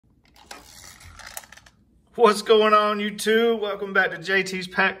What's going on, YouTube? Welcome back to JT's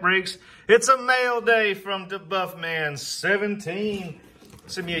Pack Breaks. It's a mail day from DABUFFMAN17.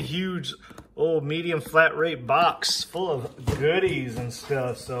 Sent me a huge old medium flat rate box full of goodies and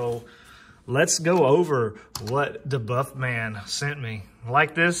stuff. So let's go over what DABUFFMAN sent me.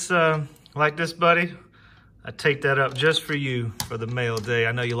 Like this, buddy? I take that up just for you for the mail day.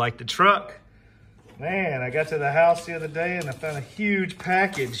 I know you like the truck. Man, I got to the house the other day and I found a huge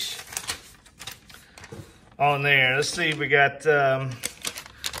package on there. Let's see, we got a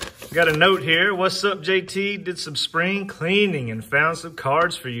note here. What's up, JT? Did some spring cleaning and found some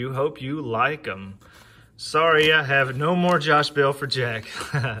cards for you. Hope you like them. Sorry, I have no more Josh Bell for Jack.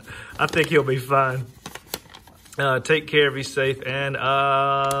 I think he'll be fine. Take care, be safe, and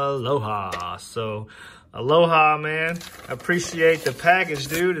aloha. So, aloha, man. I appreciate the package,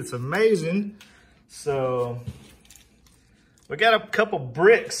 dude. It's amazing. So, we got a couple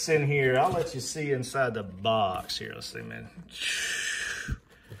bricks in here. I'll let you see inside the box here. Let's see, man.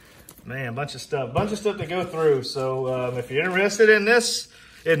 Man, a bunch of stuff to go through. So if you're interested in this,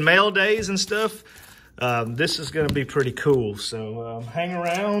 in mail days and stuff, this is going to be pretty cool. So hang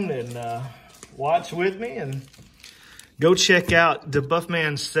around and watch with me and go check out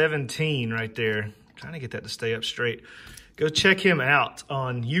DABUFFMAN17 right there. I'm trying to get that to stay up straight. Go check him out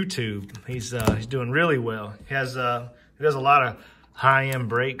on YouTube. He's doing really well. He does a lot of high-end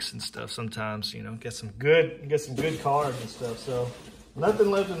breaks and stuff sometimes, you know, get some good cards and stuff. So nothing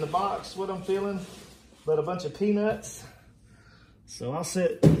left in the box, what I'm feeling, but a bunch of peanuts. So I'll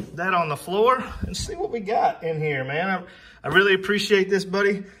set that on the floor and see what we got in here, man. I really appreciate this,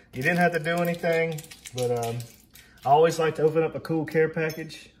 buddy. You didn't have to do anything, but I always like to open up a cool care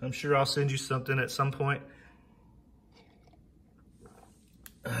package. I'm sure I'll send you something at some point.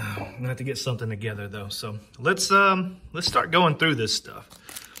 I'm gonna have to get something together though. So let's start going through this stuff.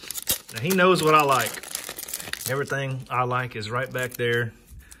 Now he knows what I like. Everything I like is right back there.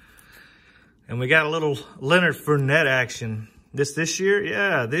 And we got a little Leonard Fournette action. This year,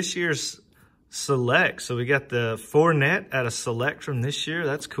 yeah, this year's Select. So we got the Fournette at a Select from this year.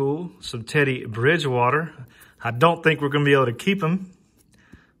 That's cool. Some Teddy Bridgewater. I don't think we're gonna be able to keep him,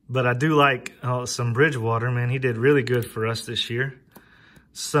 but I do like some Bridgewater, man. He did really good for us this year.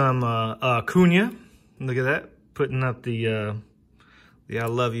 Some Acuna, look at that, putting up the I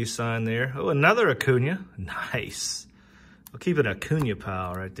love you sign there. Oh, another Acuna, nice. We'll keep it Acuna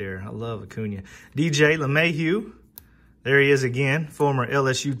pile right there. I love Acuna. DJ LeMahieu, there he is again, former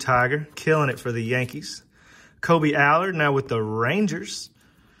LSU Tiger, killing it for the Yankees. Kobe Allard, now with the Rangers.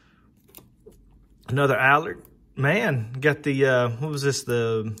 Another Allard, man, got the, what was this,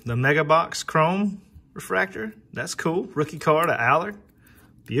 the Mega Box Chrome Refractor. That's cool, rookie card of Allard.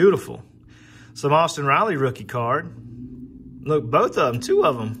 Beautiful. Some Austin Riley rookie card. Look, both of them, two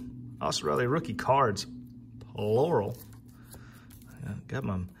of them. Austin Riley rookie cards. Plural. Got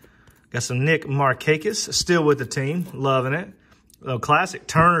some Nick Markakis still with the team. Loving it. A classic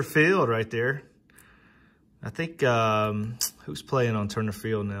Turner Field right there. I think, who's playing on Turner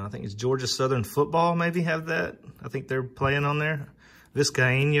Field now? I think it's Georgia Southern Football maybe have that. I think they're playing on there.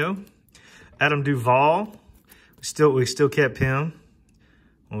 Vizcaino. Adam Duvall. We still kept him.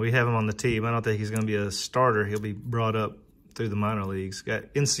 Well, we have him on the team. I don't think he's going to be a starter. He'll be brought up through the minor leagues.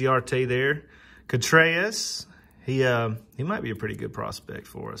 Got Inciarte there. Contreras, he might be a pretty good prospect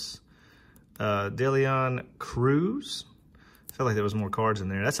for us. Deleon Cruz. I feel like there was more cards in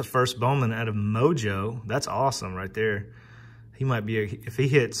there. That's a first Bowman out of Mojo. That's awesome right there. He might be, if he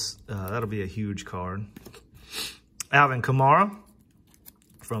hits, that'll be a huge card. Alvin Kamara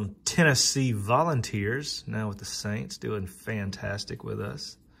from Tennessee Volunteers, now with the Saints, doing fantastic with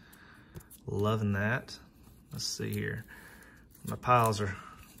us. Loving that. Let's see here. My piles are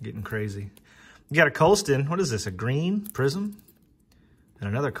getting crazy. You got a Colston. What is this, a green prism? And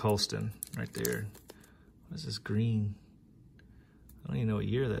another Colston right there. What is this green? I don't even know what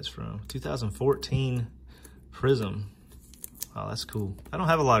year that's from. 2014 prism. Oh, that's cool. I don't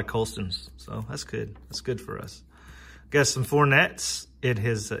have a lot of Colstons, so that's good. That's good for us. Got some Fournettes in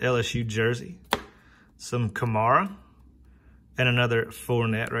his LSU jersey. Some Kamara. And another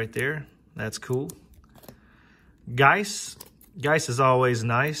Fournette right there. That's cool. Geis is always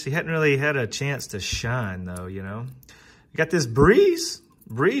nice. He hadn't really had a chance to shine, though, you know. You got this Breeze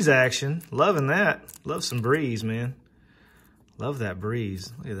action. Loving that. Love some Breeze, man. Love that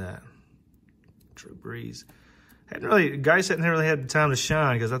Breeze. Look at that. True Breeze. Geis hadn't really had time to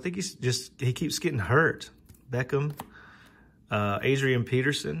shine because I think he keeps getting hurt. Beckham, Adrian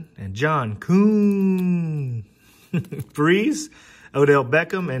Peterson, and John Kuhn. Breeze, Odell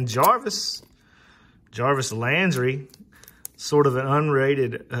Beckham, and Jarvis Landry. sort of an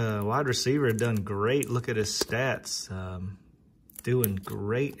unrated wide receiver, done great. Look at his stats. Doing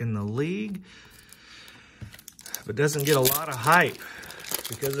great in the league, but doesn't get a lot of hype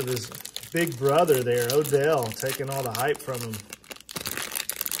because of his big brother there, Odell, taking all the hype from him.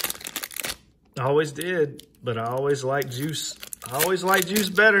 I always did, but I always liked Juice. I always liked Juice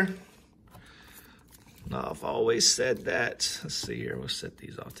better. I've always said that. Let's see here. We'll set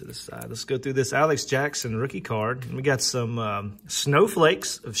these off to the side. Let's go through this Alex Jackson rookie card. We got some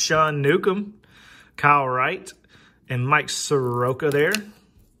snowflakes of Sean Newcomb, Kyle Wright, and Mike Soroka there.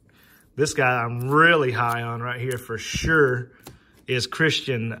 This guy I'm really high on right here for sure is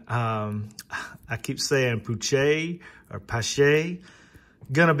Christian. I keep saying Puche or Pache.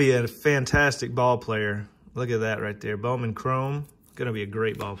 Gonna be a fantastic ball player. Look at that right there. Bowman Chrome. Gonna be a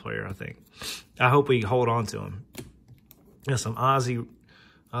great ball player, I think. I hope we hold on to him. Got some Ozzy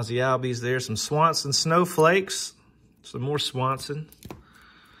Albies there. Some Swanson Snowflakes. Some more Swanson.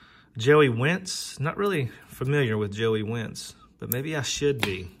 Joey Wentz. Not really familiar with Joey Wentz, but maybe I should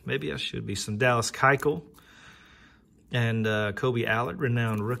be. Maybe I should be. Some Dallas Keuchel and Kobe Allard,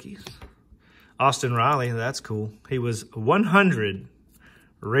 renowned rookies. Austin Riley, that's cool. He was 100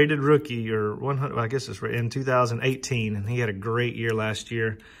 rated rookie, or 100, I guess it's in 2018, and he had a great year last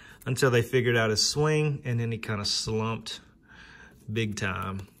year until they figured out his swing, and then he kind of slumped big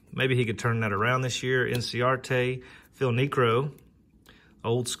time. Maybe he could turn that around this year. Inciarte, Phil Necro,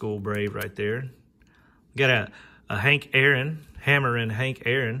 old school Brave right there. Got a Hank Aaron, Hammerin' Hank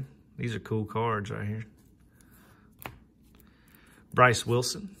Aaron. These are cool cards right here. Bryce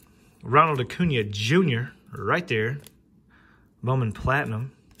Wilson, Ronald Acuna Jr. right there. Bowman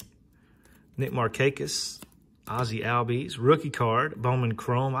Platinum, Nick Markakis, Ozzy Albies, rookie card, Bowman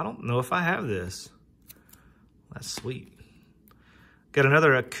Chrome. I don't know if I have this. That's sweet. Got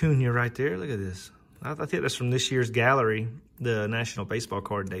another Acuna right there. Look at this. I think that's from this year's gallery, the National Baseball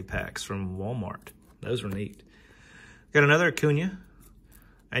Card Day packs from Walmart. Those were neat. Got another Acuna.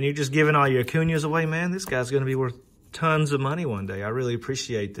 And you're just giving all your Acunas away, man. This guy's going to be worth tons of money one day. I really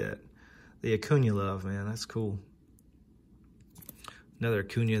appreciate that. The Acuna love, man. That's cool. Another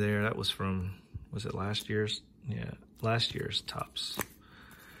Acuna there. That was from, was it last year's? Yeah, last year's Topps.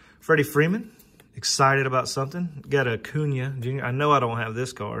 Freddie Freeman. Excited about something. Got a Acuna Jr. I know I don't have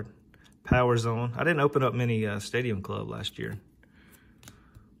this card. Power Zone. I didn't open up many Stadium Club last year.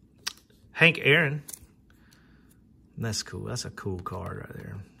 Hank Aaron. That's cool. That's a cool card right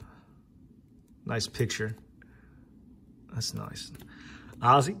there. Nice picture. That's nice.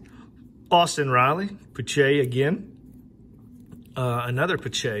 Ozzy. Austin Riley. Puche again. Another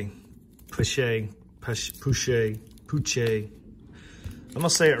Puche. I'm going to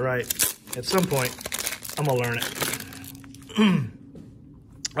say it right. At some point, I'm going to learn it.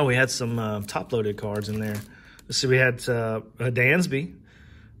 Oh, we had some top-loaded cards in there. Let's see, we had a Dansby.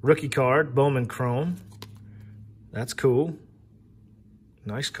 Rookie card, Bowman Chrome. That's cool.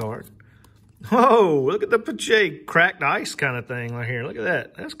 Nice card. Whoa, look at the Puche cracked ice kind of thing right here. Look at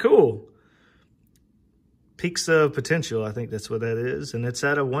that. That's cool. Peaks of Potential, I think that's what that is. And it's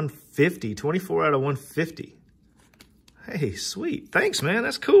out of 150, 24 out of 150. Hey, sweet. Thanks, man.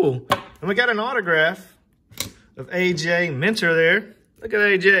 That's cool. And we got an autograph of AJ Minter there. Look at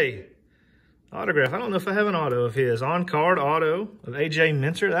AJ. Autograph. I don't know if I have an auto of his. On-card auto of AJ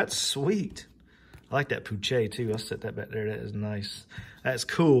Minter. That's sweet. I like that Puche, too. I'll set that back there. That is nice. That's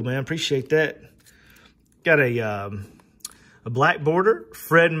cool, man. Appreciate that. Got a black border.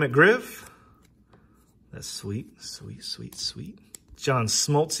 Fred McGriff. That's sweet, sweet, sweet, sweet. John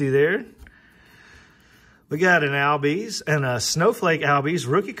Smoltzy there. We got an Albies and a Snowflake Albies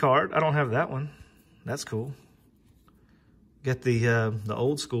rookie card. I don't have that one. That's cool. Got the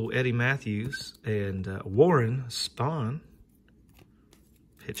old school Eddie Matthews and Warren Spahn.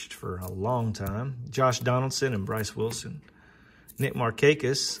 Pitched for a long time. Josh Donaldson and Bryce Wilson. Nick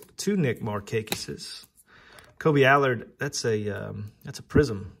Markakis. Two Nick Markakises. Kobe Allard. That's a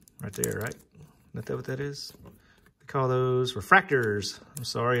prism right there, right? Isn't that what that is? We call those refractors. I'm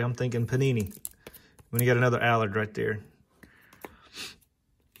sorry, I'm thinking Panini. When you got another Allard right there.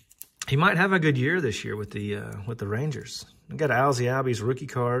 He might have a good year this year with the Rangers. We got an Ozzy Albies rookie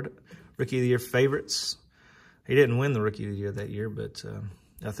card, Rookie of the Year favorites. He didn't win the Rookie of the Year that year, but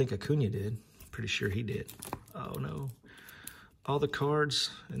I think Acuna did. Pretty sure he did. Oh no, all the cards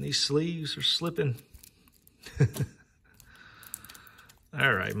and these sleeves are slipping.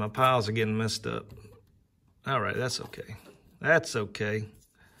 All right, my piles are getting messed up. All right, that's okay. That's okay.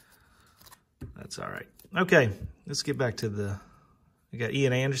 That's all right. Okay, let's get back to we got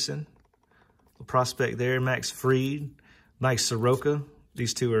Ian Anderson, the prospect there, Max Fried, Mike Soroka.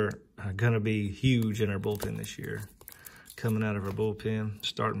 These two are going to be huge in our bullpen this year. coming out of our bullpen,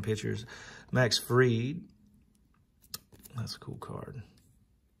 starting pitchers. Max Fried. That's a cool card.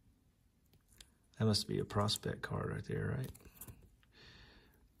 That must be a prospect card right there, right?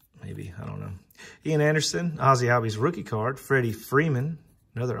 Maybe, I don't know. Ian Anderson, Ozzie Albies rookie card. Freddie Freeman,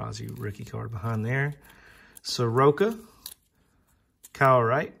 another Ozzie rookie card behind there. Soroka, Kyle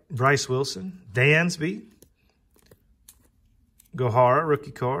Wright, Bryce Wilson, Dansby, Gohara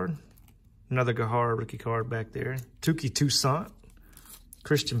rookie card. Another Gohara rookie card back there. Tuki Toussaint,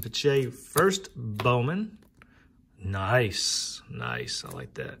 Christian Pache, first Bowman. Nice, nice, I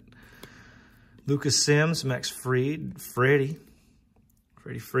like that. Lucas Sims, Max Fried, Freddie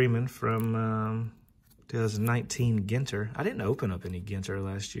Freeman from 2019 Ginter. I didn't open up any Ginter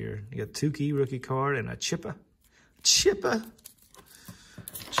last year. You got Tukey rookie card and a Chippa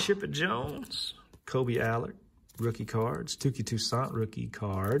Jones, Kobe Allard rookie cards, Tuki Toussaint rookie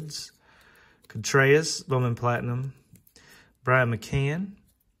cards, Contreras Bowman Platinum, Brian McCann,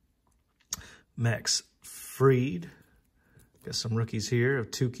 Max Fried. Got some rookies here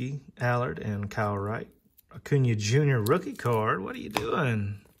of Tukey, Allard, and Kyle Wright. Acuna Jr. rookie card. What are you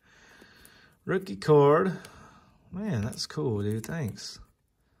doing? Rookie card. Man, that's cool, dude. Thanks.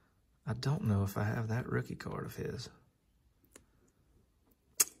 I don't know if I have that rookie card of his.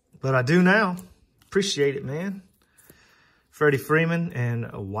 But I do now. Appreciate it, man. Freddie Freeman and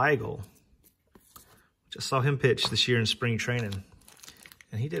Weigel. Just saw him pitch this year in spring training.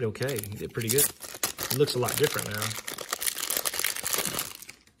 And he did okay. He did pretty good. He looks a lot different now.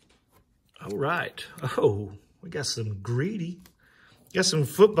 All right. Oh, we got some greedy. Got some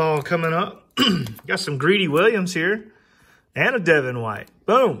football coming up. Got some Greedy Williams here. And a Devin White.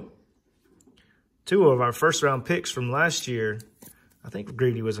 Boom. 2 of our first-round picks from last year. I think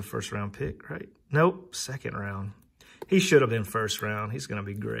Greedy was a first-round pick, right? Nope, second round. He should have been first round. He's going to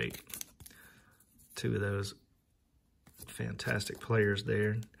be great. 2 of those fantastic players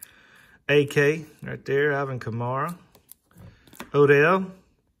there. AK right there, Alvin Kamara. Odell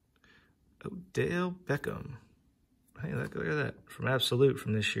Beckham. Hey, look at that. From Absolute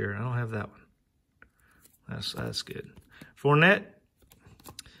from this year. I don't have that one. That's good. Fournette,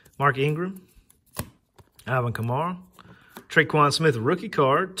 Mark Ingram, Alvin Kamara, Traquan Smith rookie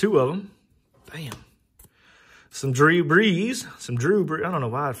card, 2 of them. Bam. Some Drew Brees. I don't know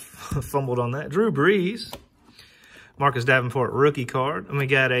why I fumbled on that. Drew Brees. Marcus Davenport rookie card. And we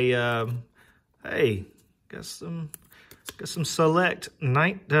got a, got some select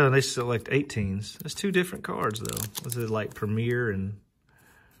they select 18s. That's 2 different cards though. Was it like Premier and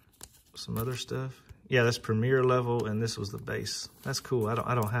some other stuff? Yeah, that's Premier level, and this was the base. That's cool. I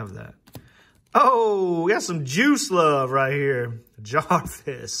don't have that. Oh, we got some Juice Love right here.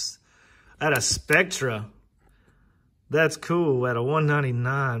 Jarvis. At a Spectra. That's cool. At a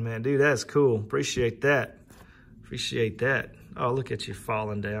 199, man. Dude, that's cool. Appreciate that. Appreciate that. Oh, look at you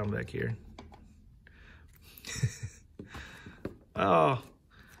falling down back here. Oh.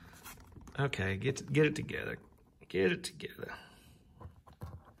 Okay, get it together. Get it together.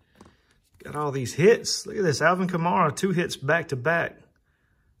 Got all these hits. Look at this. Alvin Kamara, 2 hits back-to-back.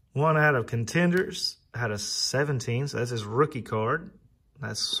 1 out of Contenders. Out of 17, so that's his rookie card.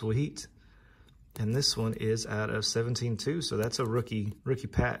 That's sweet. And this one is out of 17 too, so that's a rookie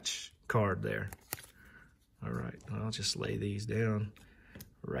patch card there. All right, well, I'll just lay these down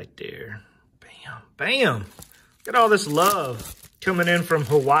right there. Bam, bam. Look at all this love coming in from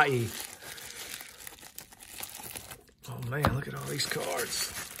Hawaii. Oh man, look at all these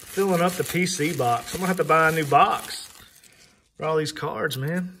cards. Filling up the PC box. I'm gonna have to buy a new box for all these cards,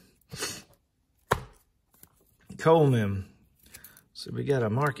 man. Coleman. So we got a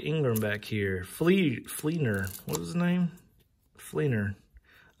Mark Ingram back here. Fleener. What was his name? Fleener.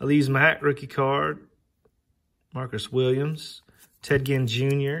 Elise Mack, rookie card. Marcus Williams. Ted Ginn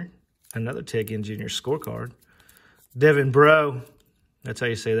Jr. Another Ted Ginn Jr. scorecard. Devin Bro. That's how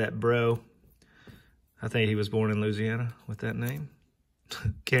you say that, bro. I think he was born in Louisiana with that name.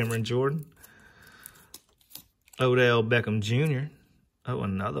 Cameron Jordan. Odell Beckham Jr. Oh,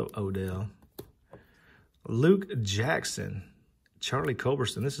 another Odell. Luke Jackson. Charlie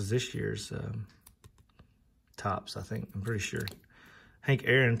Culberson. This is this year's Topps, I think. I'm pretty sure. Hank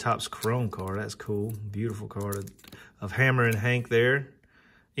Aaron Topps Chrome card. That's cool. Beautiful card of Hammer and Hank there.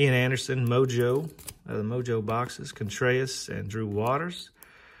 Ian Anderson, Mojo. The Mojo boxes. Contreras and Drew Waters.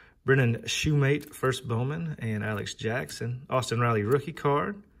 Brennan Shoemate, first Bowman, and Alex Jackson. Austin Riley rookie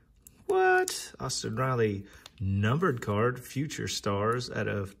card. What? Austin Riley numbered card. Future Stars out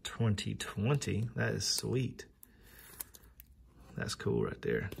of 2020. That is sweet. That's cool right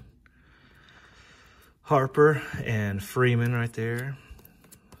there. Harper and Freeman right there.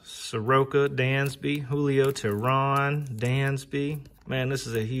 Soroka, Dansby, Julio Teheran, Dansby. Man, this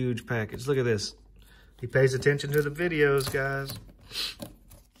is a huge package. Look at this. He pays attention to the videos, guys.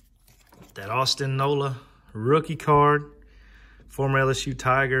 That Austin Nola rookie card, former LSU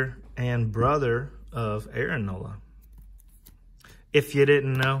Tiger and brother of Aaron Nola. If you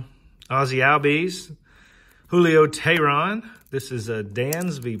didn't know, Ozzie Albies, Julio Teheran. This is a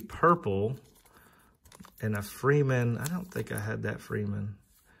Dansby purple and a Freeman. I don't think I had that Freeman.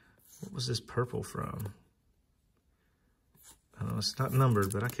 What was this purple from? Oh, it's not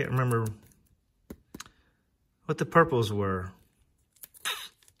numbered, but I can't remember what the purples were.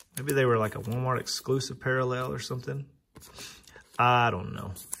 Maybe they were like a Walmart exclusive parallel or something. I don't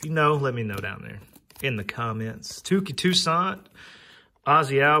know. If you know, let me know down there in the comments. Tukey Toussaint,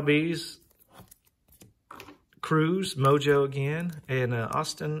 Ozzie Albies, Cruz, Mojo again, and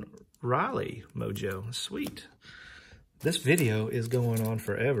Austin Riley, Mojo. Sweet. This video is going on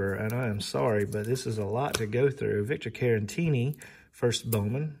forever, and I am sorry, but this is a lot to go through. Victor Carantini, first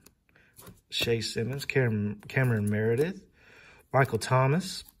Bowman. Shea Simmons, Cameron Meredith, Michael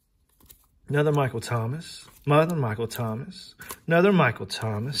Thomas, another Michael Thomas, another Michael Thomas, another Michael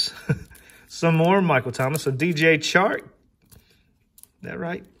Thomas, some more Michael Thomas, so DJ Chart. That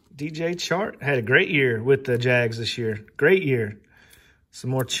right? DJ Chart had a great year with the Jags this year. Great year. Some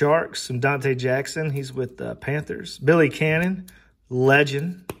more Charks, some Dante Jackson. He's with the Panthers. Billy Cannon,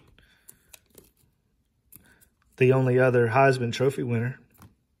 legend. The only other Heisman Trophy winner,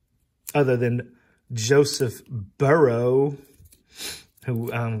 other than Joseph Burrow,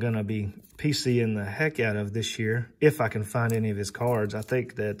 who I'm going to be PCing the heck out of this year, if I can find any of his cards. I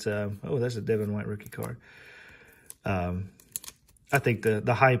think that, oh, that's a Devin White rookie card. I think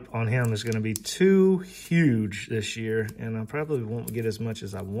the hype on him is going to be too huge this year, and I probably won't get as much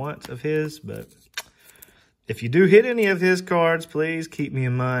as I want of his, but if you do hit any of his cards, please keep me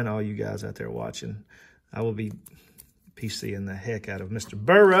in mind, all you guys out there watching. I will be PCing the heck out of Mr.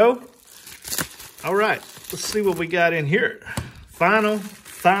 Burrow. All right, let's see what we got in here. Final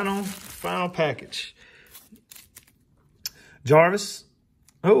package. Jarvis.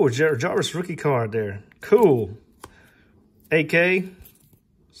 Oh, Jarvis rookie card there. Cool. AK,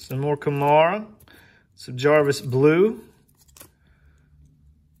 some more Kamara, some Jarvis blue,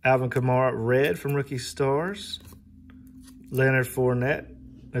 Alvin Kamara red from Rookie Stars, Leonard Fournette.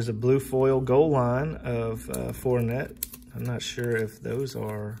 There's a blue foil goal line of Fournette. I'm not sure if those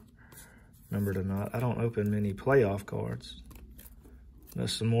are numbered or not. I don't open many playoff cards.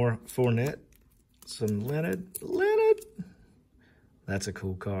 There's some more Fournette, some Leonard. That's a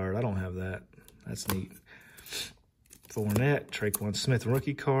cool card. I don't have that. That's neat. Fournette, Traquan Smith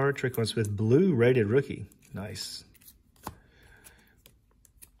rookie card. Traquan Smith blue rated rookie. Nice.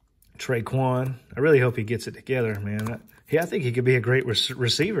 Traquan. I really hope he gets it together, man. I think he could be a great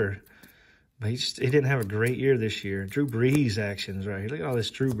receiver. But he didn't have a great year this year. Drew Brees actions right here. Look at all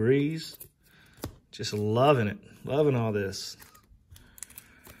this Drew Brees. Just loving it. Loving all this.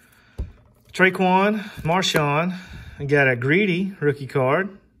 Traquan, Marshawn. We got a Greedy rookie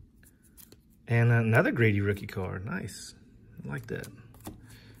card. And another Greedy rookie card. Nice. I like that. I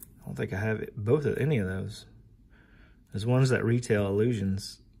don't think I have any of those. There's ones that retail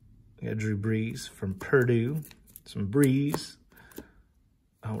illusions. We got Drew Brees from Purdue. Some Brees.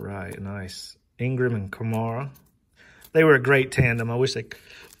 All right, nice. Ingram and Kamara. They were a great tandem. I wish they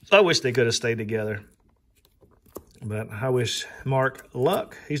could have stayed together. But I wish Mark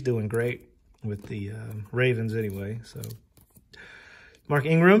luck. He's doing great with the Ravens anyway. So Mark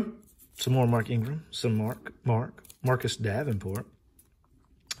Ingram. Some more Mark Ingram, some Marcus Davenport,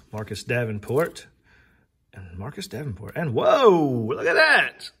 and whoa, look at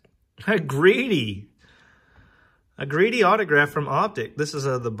that, a greedy autograph from Optic. This is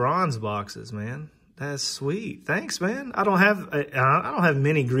the bronze boxes, man. That's sweet. Thanks, man. I don't have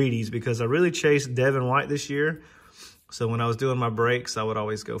many greedies because I really chased Devin White this year. So when I was doing my breaks, I would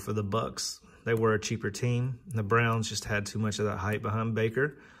always go for the Bucks. They were a cheaper team. The Browns just had too much of that hype behind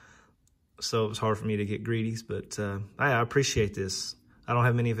Baker. So it was hard for me to get greedies, but I appreciate this. I don't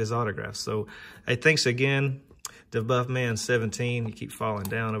have many of his autographs. So, hey, thanks again, DABUFFMAN17. You keep falling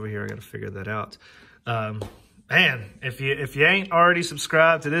down over here. I got to figure that out. Man, if you ain't already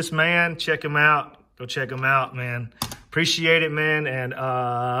subscribed to this man, check him out. Go check him out, man. Appreciate it, man, and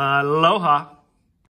aloha.